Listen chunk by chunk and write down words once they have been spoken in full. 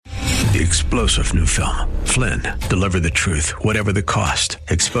The explosive new film, Flynn, deliver the truth, whatever the cost,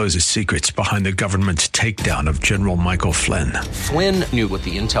 exposes secrets behind the government's takedown of General Michael Flynn. Flynn knew what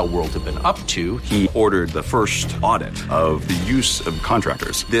the intel world had been up to. He ordered the first audit of the use of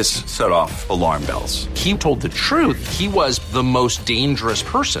contractors. This set off alarm bells. He told the truth. He was the most dangerous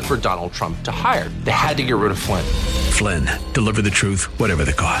person for Donald Trump to hire. They had to get rid of Flynn. Flynn, deliver the truth, whatever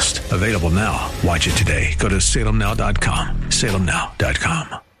the cost. Available now. Watch it today. Go to salemnow.com.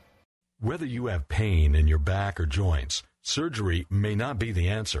 salemnow.com. Whether you have pain in your back or joints, surgery may not be the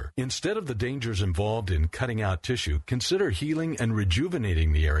answer. Instead of the dangers involved in cutting out tissue, consider healing and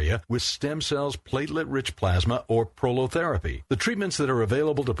rejuvenating the area with stem cells, platelet-rich plasma, or prolotherapy. The treatments that are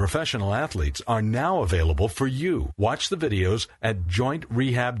available to professional athletes are now available for you. Watch the videos at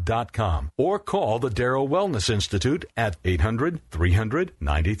jointrehab.com or call the Darrow Wellness Institute at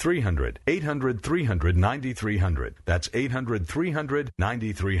 800-300-9300. 800-300-9300. That's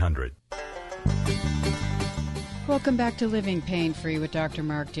 800-300-9300. Welcome back to Living Pain-Free with Dr.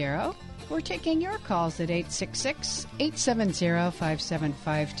 Mark Darrow. We're taking your calls at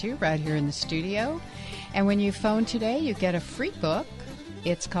 866-870-5752 right here in the studio. And when you phone today, you get a free book.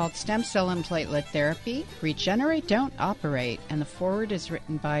 It's called Stem Cell and Platelet Therapy, Regenerate, Don't Operate. And the foreword is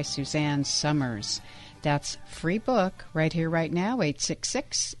written by Suzanne Summers. That's free book right here, right now,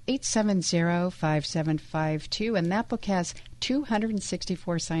 866-870-5752. And that book has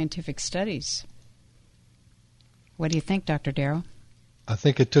 264 scientific studies. What do you think, Dr. Darrow? I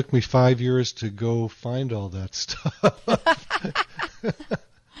think it took me 5 years to go find all that stuff.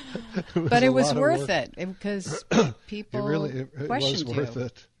 But it was worth it because people questioned you. It was worth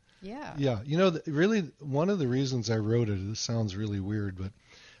it. Yeah. Yeah. You know, really, one of the reasons I wrote it, this sounds really weird, but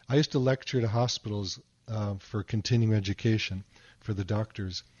I used to lecture to hospitals for continuing education for the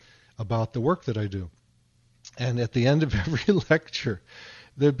doctors about the work that I do. And at the end of every lecture,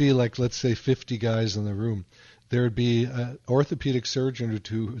 there'd be like, let's say, 50 guys in the room. There would be an orthopedic surgeon or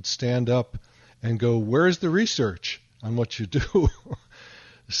two who would stand up and go, "Where's the research on what you do?"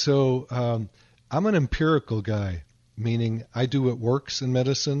 So I'm an empirical guy, meaning I do what works in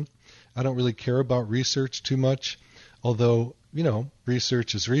medicine. I don't really care about research too much, although, you know,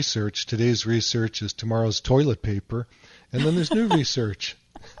 research is research. Today's research is tomorrow's toilet paper, and then there's new research.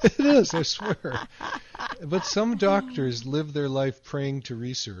 It is, I swear. But some doctors live their life praying to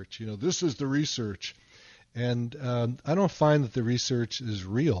research. You know, this is the research. And I don't find that the research is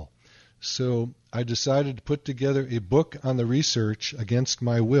real. So I decided to put together a book on the research against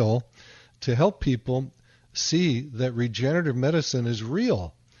my will to help people see that regenerative medicine is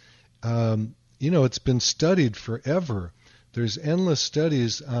real. You know, it's been studied forever. There's endless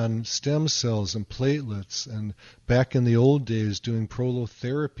studies on stem cells and platelets, and back in the old days doing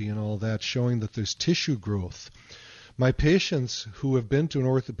prolotherapy and all that, showing that there's tissue growth. My patients who have been to an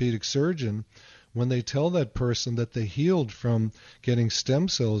orthopedic surgeon, when they tell that person that they healed from getting stem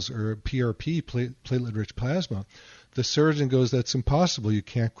cells or PRP, platelet-rich plasma, the surgeon goes, "That's impossible. You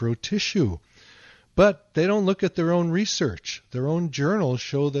can't grow tissue." But they don't look at their own research. Their own journals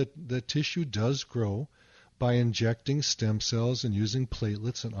show that the tissue does grow by injecting stem cells and using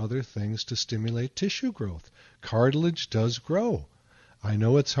platelets and other things to stimulate tissue growth. Cartilage does grow. I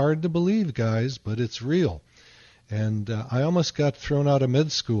know it's hard to believe, guys, but it's real. And I almost got thrown out of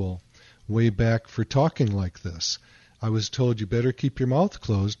med school way back for talking like this. I was told you better keep your mouth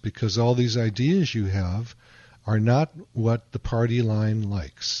closed because all these ideas you have are not what the party line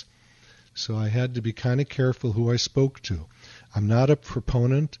likes. So I had to be kind of careful who I spoke to. I'm not a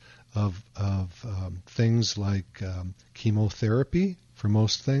proponent of things like chemotherapy for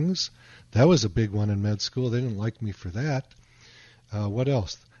most things. That was a big one in med school. They didn't like me for that. What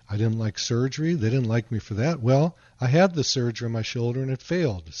else? I didn't like surgery. They didn't like me for that. Well, I had the surgery on my shoulder and it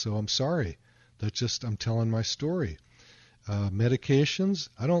failed, so I'm sorry. That's just, I'm telling my story. Medications,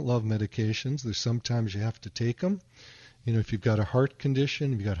 I don't love medications. There's sometimes you have to take them. You know, if you've got a heart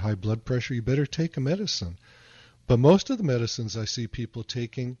condition, if you've got high blood pressure, you better take a medicine. But most of the medicines I see people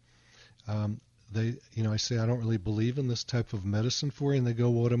taking, I say, I don't really believe in this type of medicine for you. And they go,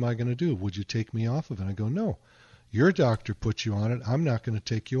 "What am I going to do? Would you take me off of it?" And I go, "No. Your doctor put you on it. I'm not going to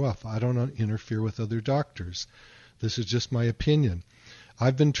take you off. I don't interfere with other doctors. This is just my opinion."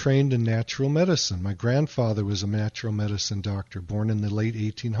 I've been trained in natural medicine. My grandfather was a natural medicine doctor, born in the late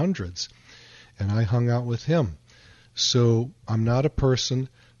 1800s, and I hung out with him. So I'm not a person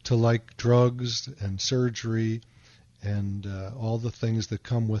to like drugs and surgery and all the things that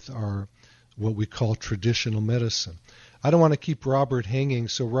come with our what we call traditional medicine. I don't want to keep Robert hanging.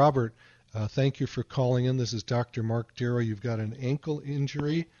 So Robert, thank you for calling in. This is Dr. Mark Darrow. You've got an ankle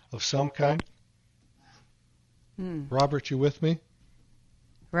injury of some kind. Robert, you with me?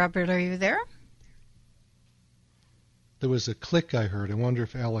 Robert, are you there? There was a click I heard. I wonder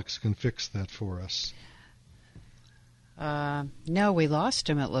if Alex can fix that for us. No, we lost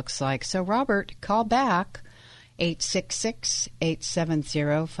him, it looks like. So, Robert, call back.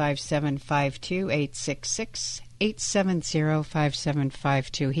 866-870-5752,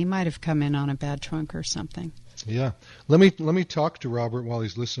 870-5752. He might have come in on a bad trunk or something. Yeah. Let me talk to Robert while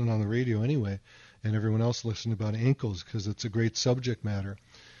he's listening on the radio anyway, and everyone else listening about ankles, because it's a great subject matter.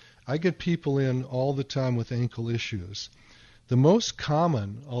 I get people in all the time with ankle issues. The most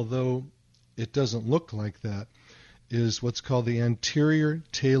common, although it doesn't look like that, is what's called the anterior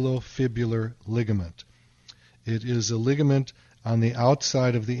talofibular ligament. It is a ligament on the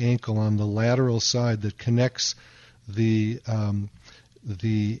outside of the ankle, on the lateral side, that connects the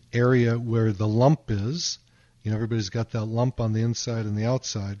area where the lump is. You know, everybody's got that lump on the inside and the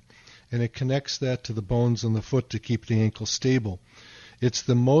outside, and it connects that to the bones in the foot to keep the ankle stable. It's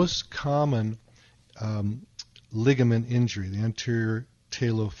the most common ligament injury, the anterior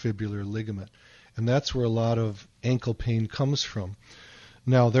talofibular ligament, and that's where a lot of ankle pain comes from.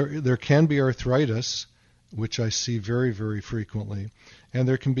 Now, there can be arthritis, which I see very, very frequently, and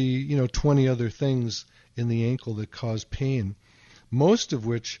there can be 20 other things in the ankle that cause pain, most of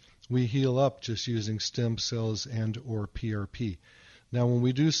which we heal up just using stem cells and or PRP. Now, when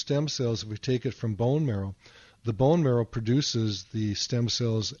we do stem cells, if we take it from bone marrow, the bone marrow produces the stem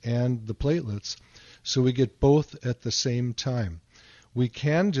cells and the platelets, so we get both at the same time. We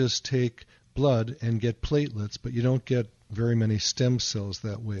can just take blood and get platelets, but you don't get very many stem cells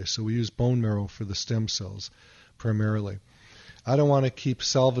that way, so we use bone marrow for the stem cells primarily. I don't want to keep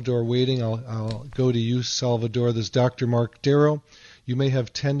Salvador waiting. I'll go to you, Salvador. This is Dr. Mark Darrow. You may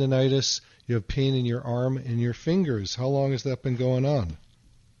have tendinitis. You have pain in your arm and your fingers. How long has that been going on?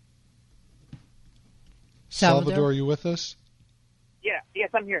 Salvador, are you with us? Yes,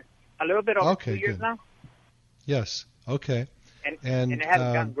 I'm here. A little bit over 2 years now. Yes, okay. And it has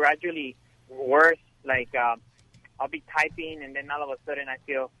gotten gradually worse. Like, I'll be typing, and then all of a sudden I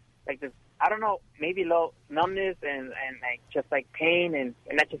feel like this, I don't know, maybe low numbness and like just like pain, and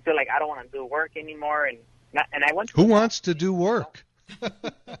I just feel like I don't want to do work anymore. And I went to Who wants to do work? I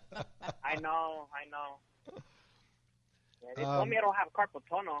know. Yeah, they told me I don't have carpal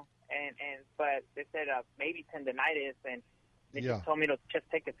tunnel, but they said maybe tendinitis, and they just told me to just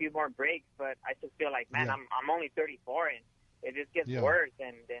take a few more breaks. But I just feel like, man, I'm only 34, and it just gets worse.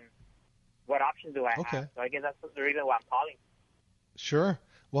 And then what options do I have? So I guess that's the reason why I'm calling. Sure.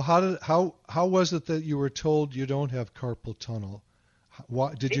 Well, how was it that you were told you don't have carpal tunnel?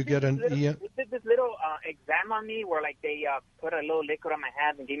 Did you get an EM? They did this little exam on me where like they put a little liquid on my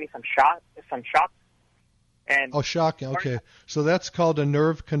hands and gave me some shocks. And shocking. Okay, so that's called a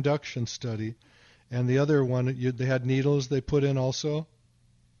nerve conduction study. And the other one, they had needles they put in also?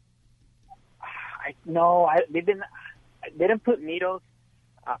 They didn't put needles.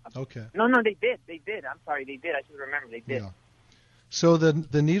 Okay. No, they did. I'm sorry, they did. I should remember they did. Yeah. So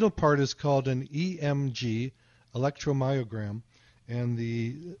the needle part is called an EMG, electromyogram, and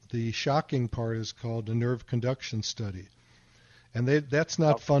the shocking part is called a nerve conduction study. And that's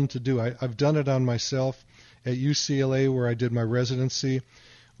not fun to do. I've done it on myself at UCLA where I did my residency.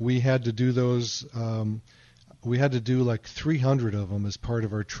 We had to do those. We had to do like 300 of them as part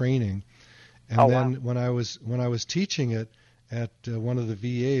of our training. And then when I was teaching it at one of the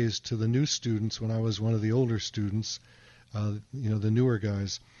VAs to the new students, when I was one of the older students, the newer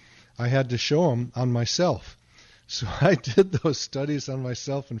guys, I had to show them on myself. So I did those studies on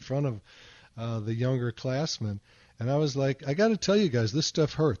myself in front of the younger classmen. And I was like, I got to tell you guys, this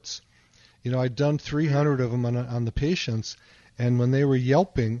stuff hurts. I'd done 300 of them on the patients, and when they were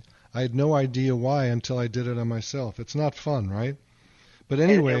yelping, I had no idea why until I did it on myself. It's not fun, right? But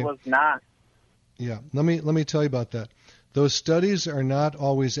anyway, it was not. Yeah, let me tell you about that. Those studies are not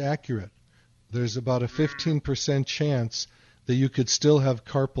always accurate. There's about a 15% chance that you could still have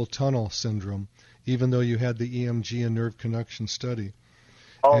carpal tunnel syndrome, even though you had the EMG and nerve conduction study.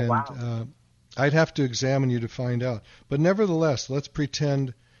 Wow. I'd have to examine you to find out. But nevertheless, let's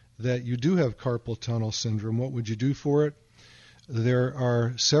pretend that you do have carpal tunnel syndrome. What would you do for it? There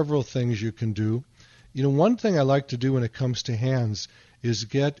are several things you can do. One thing I like to do when it comes to hands is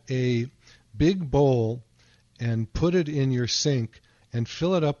get a big bowl and put it in your sink and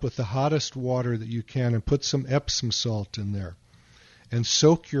fill it up with the hottest water that you can and put some Epsom salt in there. And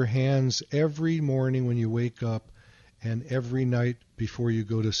soak your hands every morning when you wake up and every night before you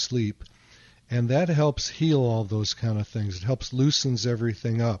go to sleep. And that helps heal all those kind of things. It helps loosens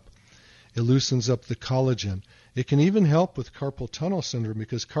everything up. It loosens up the collagen. It can even help with carpal tunnel syndrome,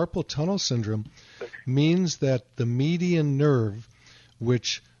 because carpal tunnel syndrome means that the median nerve,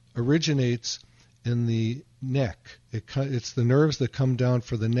 which originates in the neck. It's the nerves that come down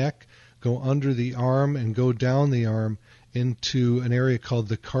for the neck, go under the arm, and go down the arm into an area called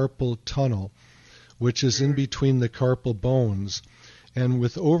the carpal tunnel, which is in between the carpal bones. And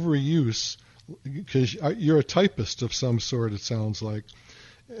with overuse, because you're a typist of some sort, it sounds like,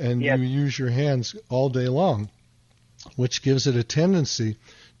 and you use your hands all day long, which gives it a tendency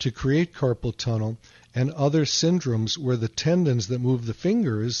to create carpal tunnel and other syndromes where the tendons that move the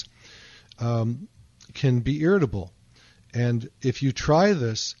fingers can be irritable. And if you try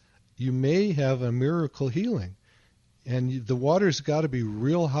this, you may have a miracle healing. And the water's got to be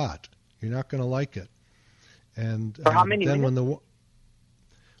real hot. You're not going to like it. And for how many minutes?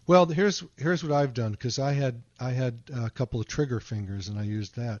 Well, here's what I've done, because I had a couple of trigger fingers and I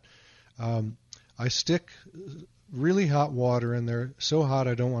used that. I stick really hot water in there, so hot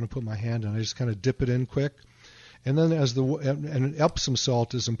I don't want to put my hand in. I just kind of dip it in quick. And then and Epsom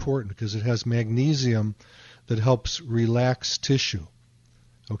salt is important because it has magnesium that helps relax tissue.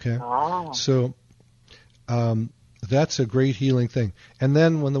 Okay? Oh. So that's a great healing thing. And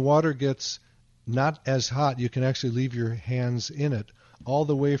then when the water gets not as hot, you can actually leave your hands in it all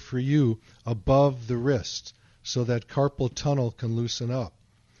the way for you above the wrist so that carpal tunnel can loosen up.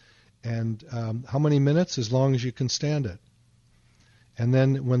 And how many minutes? As long as you can stand it. And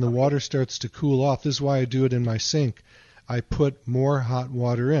then when the water starts to cool off, this is why I do it in my sink, I put more hot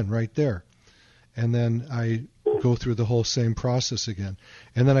water in right there. And then I go through the whole same process again.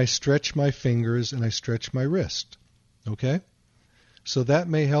 And then I stretch my fingers and I stretch my wrist. Okay? So that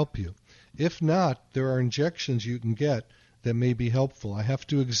may help you. If not, there are injections you can get that may be helpful. I have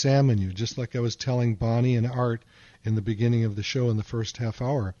to examine you, just like I was telling Bonnie and Art in the beginning of the show in the first half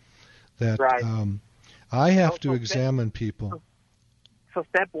hour, that I have to examine people. So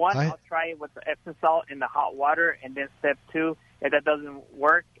step one, I'll try it with the Epsom salt in the hot water, and then step two, if that doesn't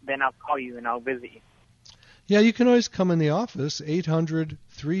work, then I'll call you and I'll visit you. Yeah, you can always come in the office.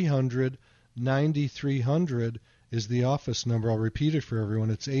 800-300-9300 is the office number. I'll repeat it for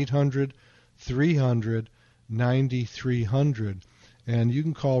everyone. It's 800-300-9300. And you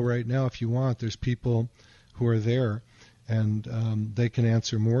can call right now if you want. There's people who are there, and they can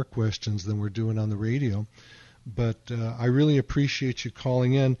answer more questions than we're doing on the radio. But I really appreciate you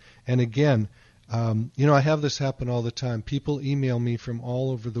calling in. And again, I have this happen all the time. People email me from all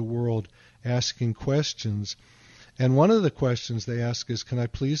over the world asking questions. And one of the questions they ask is, can I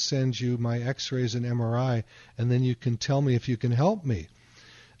please send you my x-rays and MRI, and then you can tell me if you can help me.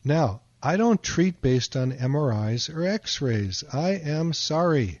 Now, I don't treat based on MRIs or x-rays. I am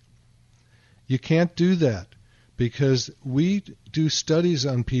sorry. You can't do that because we do studies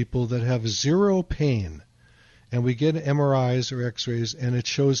on people that have zero pain. And we get MRIs or x-rays, and it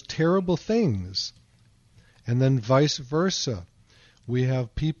shows terrible things. And then vice versa. We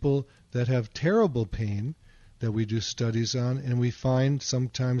have people that have terrible pain that we do studies on, and we find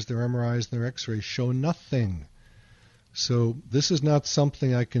sometimes their MRIs and their x-rays show nothing. So this is not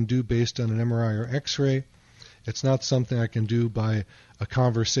something I can do based on an MRI or x-ray. It's not something I can do by a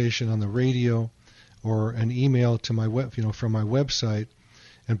conversation on the radio or an email to my from my website.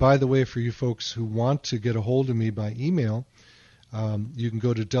 And by the way, for you folks who want to get a hold of me by email, you can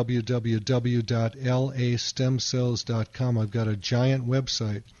go to www.lastemcells.com. I've got a giant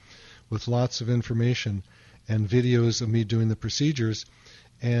website with lots of information and videos of me doing the procedures.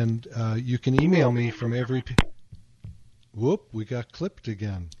 And you can email me from every... Whoop, we got clipped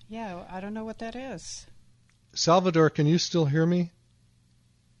again. Yeah, I don't know what that is. Salvador, can you still hear me?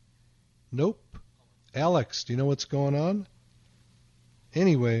 Nope. Alex, do you know what's going on?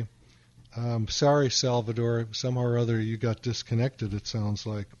 Anyway, sorry, Salvador. Somehow or other you got disconnected, it sounds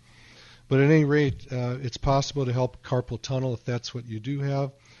like. But at any rate, it's possible to help carpal tunnel if that's what you do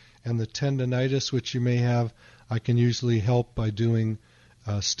have. And the tendonitis, which you may have, I can usually help by doing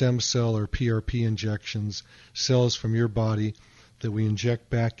stem cell or PRP injections, cells from your body that we inject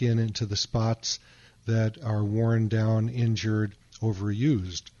back into the spots that are worn down, injured,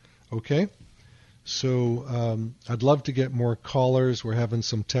 overused. Okay? So I'd love to get more callers. We're having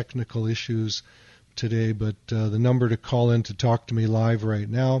some technical issues today, but the number to call in to talk to me live right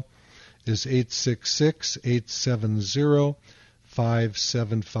now is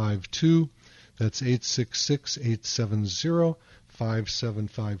 866-870-5752. That's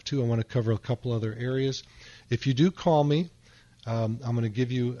 866-870-5752. I want to cover a couple other areas. If you do call me, I'm going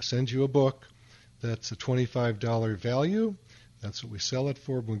to send you a book that's a $25 value. That's what we sell it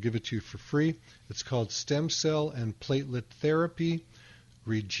for. We'll give it to you for free. It's called Stem Cell and Platelet Therapy.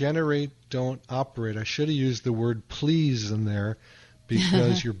 Regenerate, don't operate. I should have used the word please in there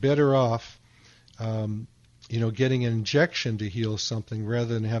because you're better off getting an injection to heal something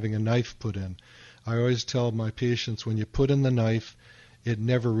rather than having a knife put in. I always tell my patients, when you put in the knife, it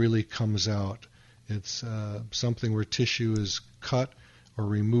never really comes out. It's something where tissue is cut or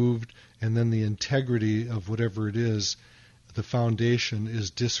removed, and then the integrity of whatever it is, the foundation, is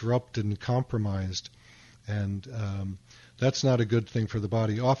disrupted and compromised. And that's not a good thing for the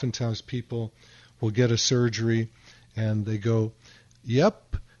body. Oftentimes people will get a surgery and they go,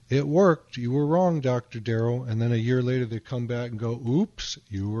 "Yep, it worked. You were wrong, Dr. Darrow." And then a year later they come back and go, "Oops,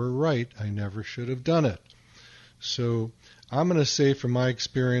 you were right. I never should have done it." So I'm going to say, from my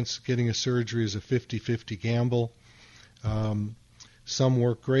experience, getting a surgery is a 50-50 gamble. Some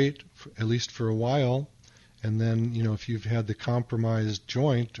work great, at least for a while. And then, if you've had the compromised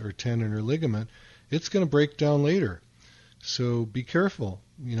joint or tendon or ligament, it's going to break down later. So be careful.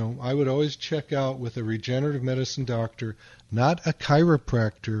 I would always check out with a regenerative medicine doctor, not a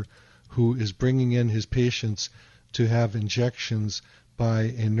chiropractor who is bringing in his patients to have injections by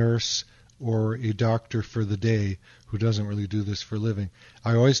a nurse or a doctor for the day who doesn't really do this for a living.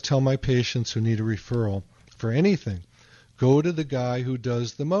 I always tell my patients who need a referral for anything, go to the guy who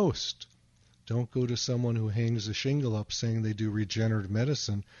does the most. Don't go to someone who hangs a shingle up saying they do regenerative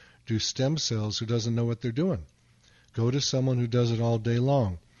medicine, do stem cells, who doesn't know what they're doing. Go to someone who does it all day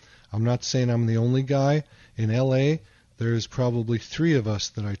long. I'm not saying I'm the only guy. In LA, there's probably 3 of us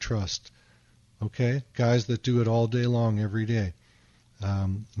that I trust. Okay? Guys that do it all day long, every day.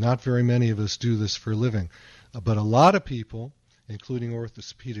 Not very many of us do this for a living. But a lot of people, including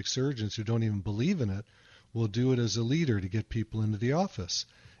orthopedic surgeons who don't even believe in it, will do it as a leader to get people into the office.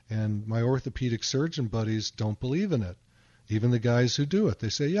 And my orthopedic surgeon buddies don't believe in it. Even the guys who do it. They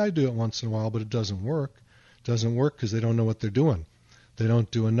say, "Yeah, I do it once in a while, but it doesn't work." It doesn't work because they don't know what they're doing. They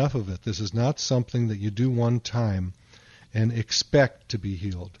don't do enough of it. This is not something that you do one time and expect to be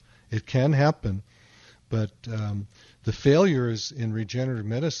healed. It can happen, but the failures in regenerative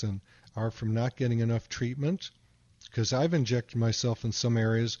medicine are from not getting enough treatment, because I've injected myself in some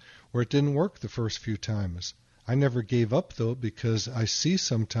areas where it didn't work the first few times. I never gave up, though, because I see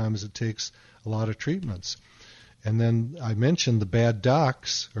sometimes it takes a lot of treatments. And then I mentioned the bad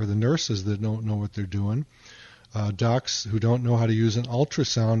docs, or the nurses that don't know what they're doing, docs who don't know how to use an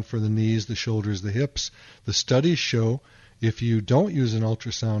ultrasound for the knees, the shoulders, the hips. The studies show if you don't use an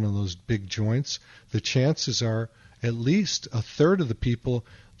ultrasound on those big joints, the chances are at least a third of the people,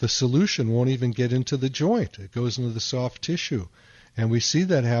 the solution won't even get into the joint. It goes into the soft tissue. And we see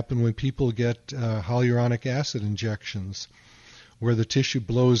that happen when people get hyaluronic acid injections, where the tissue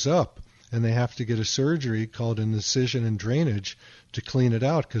blows up and they have to get a surgery called an incision and drainage to clean it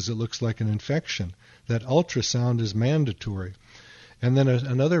out because it looks like an infection. That ultrasound is mandatory. And then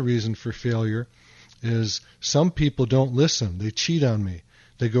another reason for failure is some people don't listen. They cheat on me.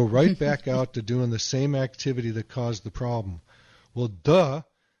 They go right back out to doing the same activity that caused the problem. Well, duh.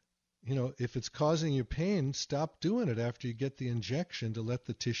 If it's causing you pain, stop doing it after you get the injection to let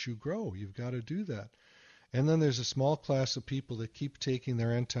the tissue grow. You've got to do that. And then there's a small class of people that keep taking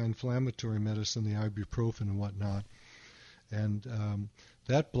their anti-inflammatory medicine, the ibuprofen and whatnot, and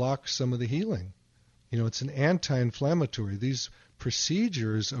that blocks some of the healing. It's an anti-inflammatory. These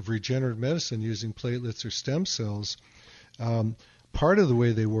procedures of regenerative medicine using platelets or stem cells, part of the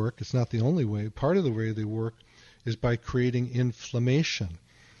way they work, it's not the only way, part of the way they work is by creating inflammation.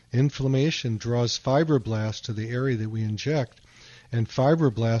 Inflammation draws fibroblasts to the area that we inject, and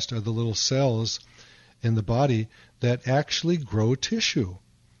fibroblasts are the little cells in the body that actually grow tissue.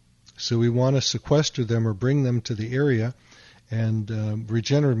 So we want to sequester them or bring them to the area, and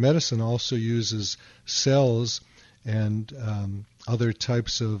regenerative medicine also uses cells and other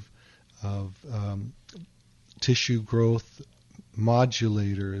types of tissue growth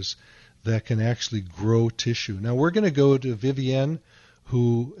modulators that can actually grow tissue. Now we're going to go to Vivienne,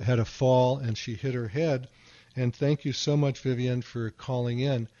 who had a fall and she hit her head. And thank you so much, Vivienne, for calling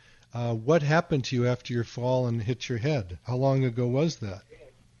in. What happened to you after your fall and hit your head? How long ago was that?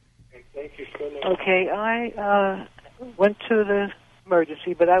 Okay, I went to the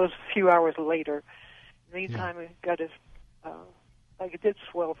emergency, but that was a few hours later. In the meantime, I got it did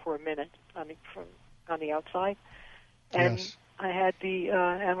swell for a minute on the outside, and yes. I had the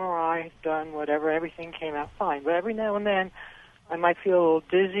MRI done. Whatever, everything came out fine. But every now and then, I might feel a little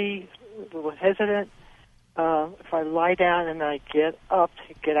dizzy, a little hesitant. If I lie down and I get up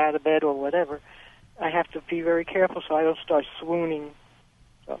to get out of bed or whatever, I have to be very careful so I don't start swooning.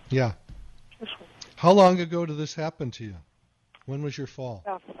 So, yeah. How long ago did this happen to you? When was your fall?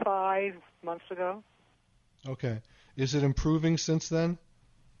 About 5 months ago. Okay. Is it improving since then?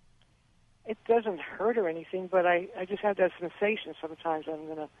 It doesn't hurt or anything, but I just have that sensation sometimes I'm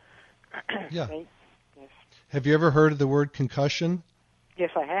going to yeah. faint. Yes. Have you ever heard of the word concussion?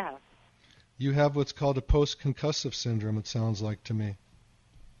 Yes, I have. You have what's called a post-concussive syndrome, it sounds like to me.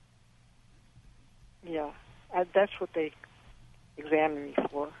 Yeah, that's what they examined me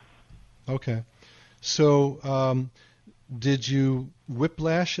for. Okay. So did you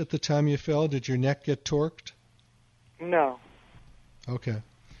whiplash at the time you fell? Did your neck get torqued? No. Okay.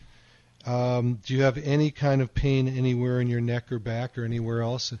 Do you have any kind of pain anywhere in your neck or back or anywhere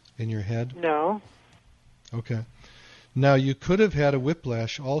else in your head? No. Okay. Now, you could have had a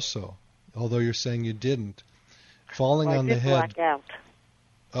whiplash also, although you're saying you didn't. Falling on the head. I did black out.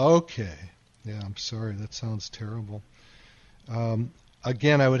 Okay. Yeah, I'm sorry. That sounds terrible.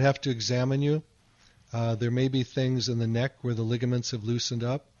 Again, I would have to examine you. There may be things in the neck where the ligaments have loosened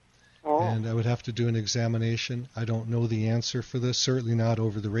up, and I would have to do an examination. I don't know the answer for this, certainly not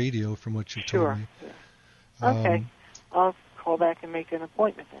over the radio from what you told me. Yeah. Okay. I'll call back and make an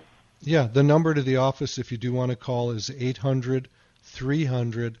appointment then. Yeah, the number to the office, if you do want to call, is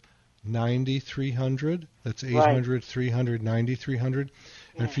 800-300-9300. That's 800-300-9300.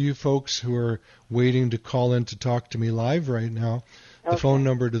 And for you folks who are waiting to call in to talk to me live right now, the phone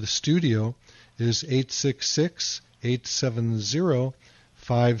number to the studio is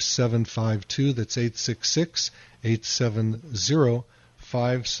 866-870-5752. That's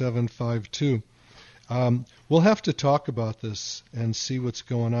 866-870-5752. We'll have to talk about this and see what's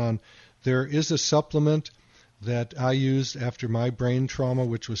going on. There is a supplement that I used after my brain trauma,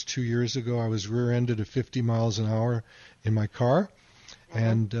 which was 2 years ago. I was rear-ended at 50 miles an hour in my car,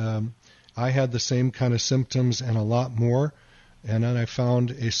 and I had the same kind of symptoms and a lot more. And then I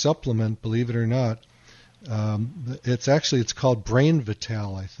found a supplement, believe it or not. It's called Brain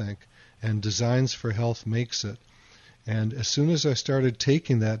Vital, I think, and Designs for Health makes it. And as soon as I started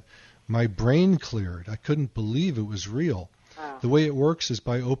taking that, my brain cleared. I couldn't believe it was real. Wow. The way it works is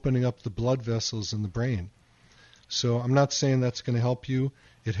by opening up the blood vessels in the brain. So I'm not saying that's going to help you.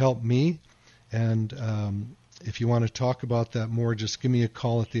 It helped me. And if you want to talk about that more, just give me a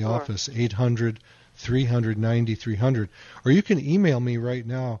call at the office, 800-300-9300. Or you can email me right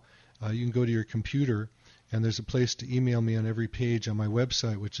now. You can go to your computer, and there's a place to email me on every page on my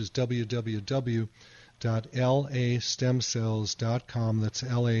website, which is www.lastemcells.com. That's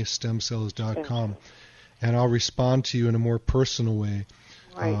lastemcells.com. And I'll respond to you in a more personal way.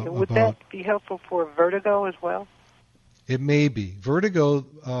 Right. Would that be helpful for vertigo as well? It may be. Vertigo,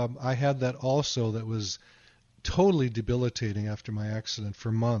 I had that also that was totally debilitating after my accident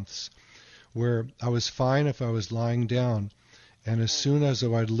for months, where I was fine if I was lying down, and as soon as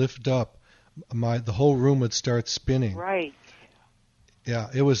I'd lift up, the whole room would start spinning. Right. Yeah,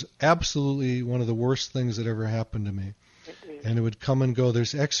 it was absolutely one of the worst things that ever happened to me. And it would come and go.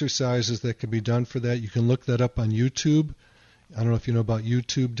 There's exercises that can be done for that. You can look that up on YouTube. I don't know if you know about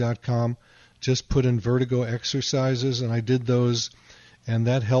YouTube.com. Just put in vertigo exercises, and I did those, and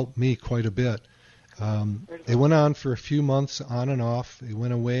that helped me quite a bit. It went on for a few months, on and off. It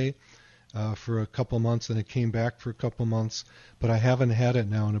went away for a couple months, and it came back for a couple months, but I haven't had it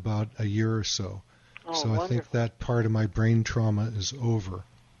now in about a year or so. So wonderful. I think that part of my brain trauma is over.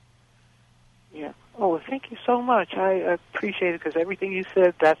 Yeah. Oh, well, thank you so much. I appreciate it because everything you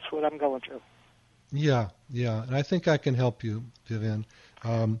said, that's what I'm going through. Yeah, and I think I can help you, Vivian.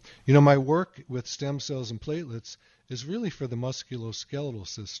 My work with stem cells and platelets is really for the musculoskeletal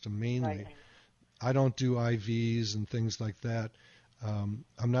system mainly. Right. I don't do IVs and things like that. I'm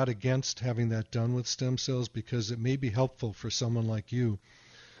not against having that done with stem cells because it may be helpful for someone like you.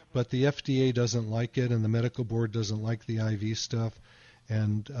 But the FDA doesn't like it, and the medical board doesn't like the IV stuff,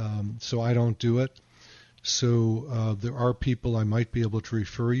 and so I don't do it. So there are people I might be able to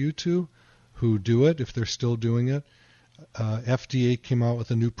refer you to who do it if they're still doing it. FDA came out with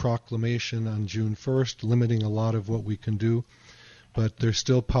a new proclamation on June 1st limiting a lot of what we can do, but there's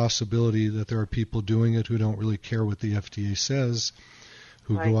still possibility that there are people doing it who don't really care what the FDA says,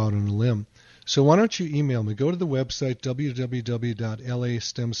 who go out on a limb. So why don't you email me? Go to the website,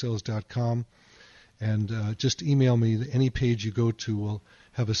 www.lastemcells.com, and just email me. Any page you go to will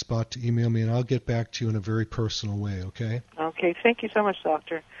have a spot to email me, and I'll get back to you in a very personal way, okay? Okay. Thank you so much,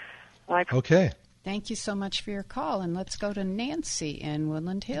 Doctor. Okay. Thank you so much for your call, and let's go to Nancy in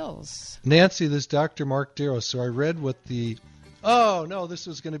Woodland Hills. Nancy, this is Dr. Mark Darrow. So I read what the... Oh, no, this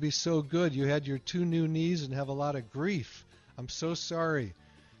was going to be so good. You had your 2 new knees and have a lot of grief. I'm so sorry.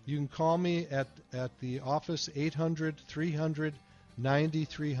 You can call me at the office,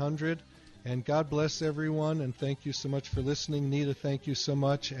 800-300-9300. And God bless everyone, and thank you so much for listening. Nita, thank you so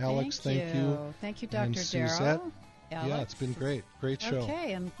much. Alex, thank you. Thank you, Dr. Darrow. Yeah, it's been great. Great show.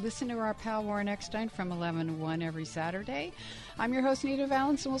 Okay, and listen to our pal Warren Eckstein from 11 to 1 every Saturday. I'm your host, Nita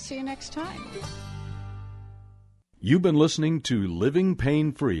Valens, and we'll see you next time. You've been listening to Living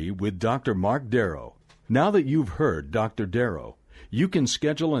Pain-Free with Dr. Mark Darrow. Now that you've heard Dr. Darrow, you can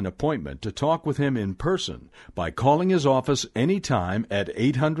schedule an appointment to talk with him in person by calling his office anytime at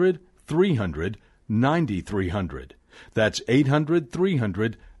 800-300-9300. That's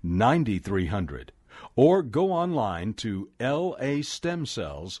 800-300-9300. Or go online to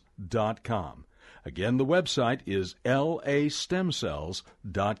lastemcells.com. Again, the website is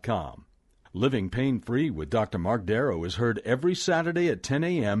lastemcells.com. Living Pain-Free with Dr. Mark Darrow is heard every Saturday at 10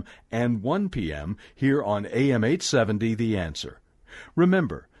 a.m. and 1 p.m. here on AM 870 The Answer.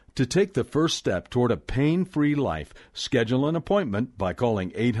 Remember, to take the first step toward a pain-free life, schedule an appointment by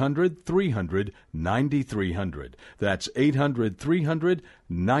calling 800-300-9300. That's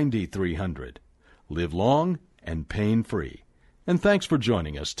 800-300-9300. Live long and pain-free. And thanks for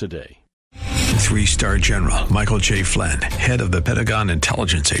joining us today. 3-star General Michael J. Flynn, head of the Pentagon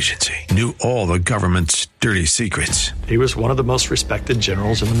Intelligence Agency, knew all the government's dirty secrets. He was one of the most respected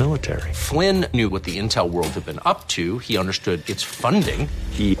generals in the military. Flynn knew what the intel world had been up to. He understood its funding.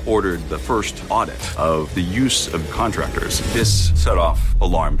 He ordered the first audit of the use of contractors. This set off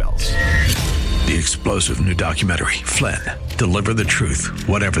alarm bells. The explosive new documentary, Flynn, Deliver the Truth,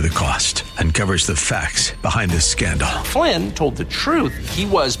 Whatever the Cost, uncovers the facts behind this scandal. Flynn told the truth. He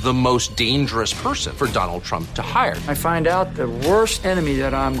was the most dangerous person for Donald Trump to hire. I find out the worst enemy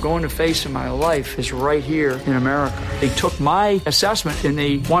that I'm going to face in my life is right here in America. They took my assessment and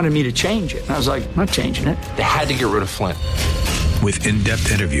they wanted me to change it. And I was like, I'm not changing it. They had to get rid of Flynn. With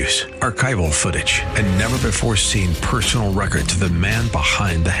in-depth interviews, archival footage, and never-before-seen personal records of the man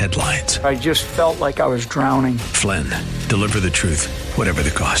behind the headlines. I just felt like I was drowning. Flynn, Deliver the Truth, Whatever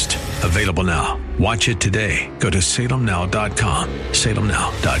the Cost. Available now. Watch it today. Go to salemnow.com.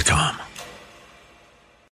 salemnow.com.